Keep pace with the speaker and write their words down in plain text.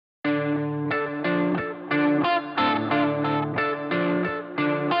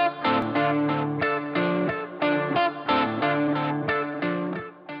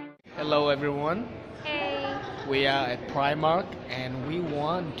everyone. Hey. We are at Primark and we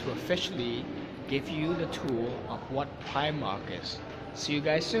want to officially give you the tour of what Primark is. See you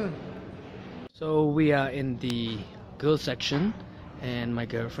guys soon. So we are in the girls section and my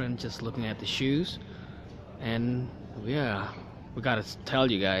girlfriend just looking at the shoes, and we gotta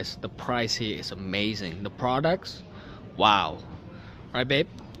tell you guys, the price here is amazing. The products, wow. Right, babe?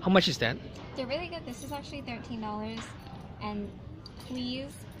 How much is that? They're really good. This is actually $13. And please,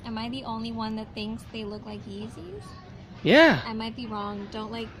 am I the only one that thinks they look like Yeezys? Yeah. I might be wrong.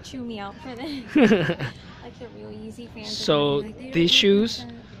 Don't like chew me out for this. Like the real Yeezy fans. So like, these shoes,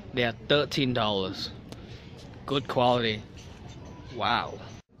 they are $13. Good quality. Wow.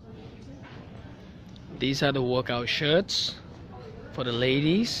 These are the workout shirts for the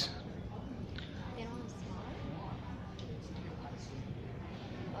ladies. They don't have small?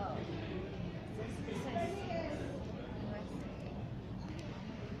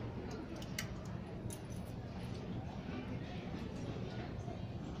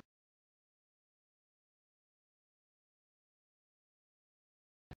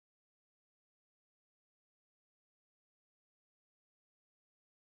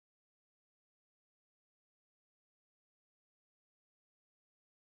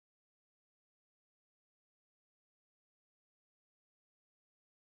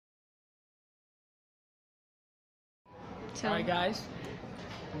 So, Alright guys,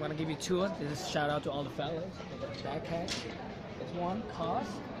 I'm gonna give you a tour. This is shout out to all the fellas. They got backpack. This one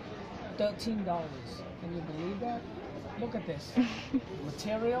costs $13. Can you believe that? Look at this.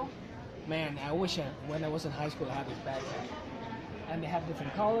 Material. Man, I wish when I was in high school I had this backpack. And they have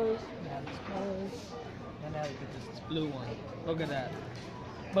different colors. They have these colors. And now this blue one. Look at that.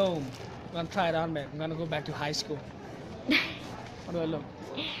 Boom. I'm gonna try it on, man. I'm gonna go back to high school. How do I look?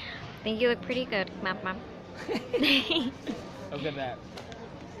 I think you look pretty good, Mom. Look at that.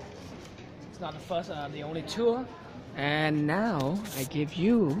 It's not the first, the only tour. And now I give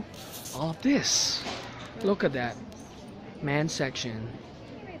you all of this. Look at that. Man section.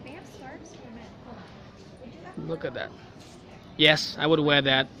 Look at that. Yes, I would wear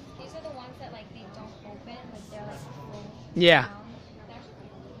that. These are the ones that like they don't open, but they're like full. Yeah.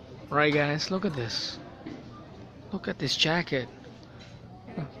 Right guys, look at this. Look at this jacket.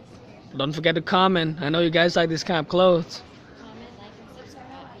 Don't forget to comment. I know you guys like this kind of clothes. Comment, like, and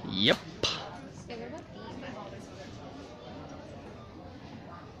subscribe. Yep. Okay, what about these?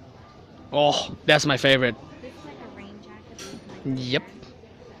 Oh, that's my favorite. This is like a rain jacket. Yep.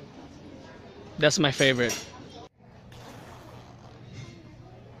 That's my favorite.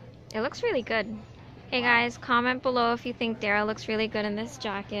 It looks really good. Hey guys, comment below if you think Dara looks really good in this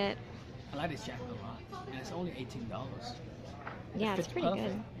jacket. I like this jacket a lot. And it's only $18. Yeah, it's pretty perfect.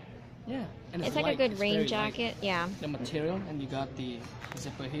 good. Yeah. And It's like light. a good It's rain very jacket. light. Yeah. The material, and you got the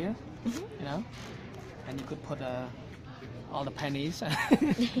zipper here, you know, and you could put all the pennies,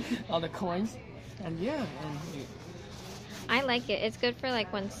 all the coins, and yeah, and I like it. It's good for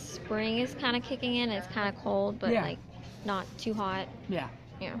like when spring is kind of kicking in. It's kind of cold, but Yeah. like not too hot. yeah,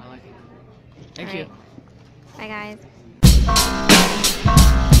 Yeah. I like it. Thank All you. right. Bye guys.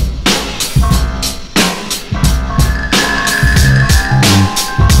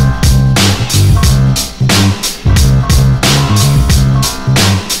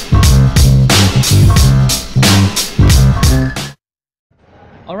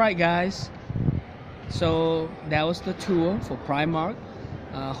 Alright guys, so that was the tour for Primark.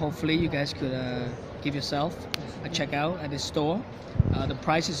 Hopefully you guys could give yourself a check out at the store. The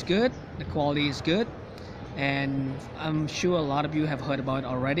price is good, the quality is good, and I'm sure a lot of you have heard about it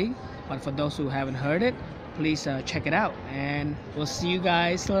already, but for those who haven't heard it, please check it out, and we'll see you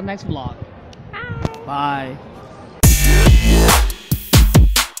guys till the next vlog. Bye. Bye.